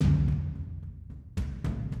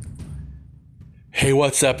Hey,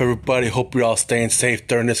 what's up, everybody? Hope you're all staying safe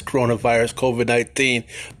during this coronavirus, COVID-19.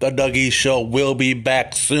 The Doug E Show will be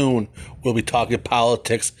back soon. We'll be talking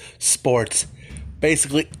politics, sports,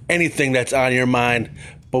 basically anything that's on your mind.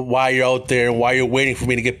 But while you're out there and while you're waiting for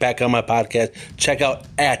me to get back on my podcast, check out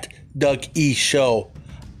at Doug E Show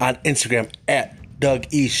on Instagram, at Doug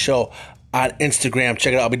E Show on Instagram.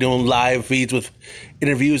 Check it out. I'll be doing live feeds with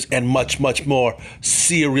interviews and much, much more.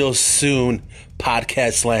 See you real soon,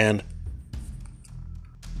 Podcast Land.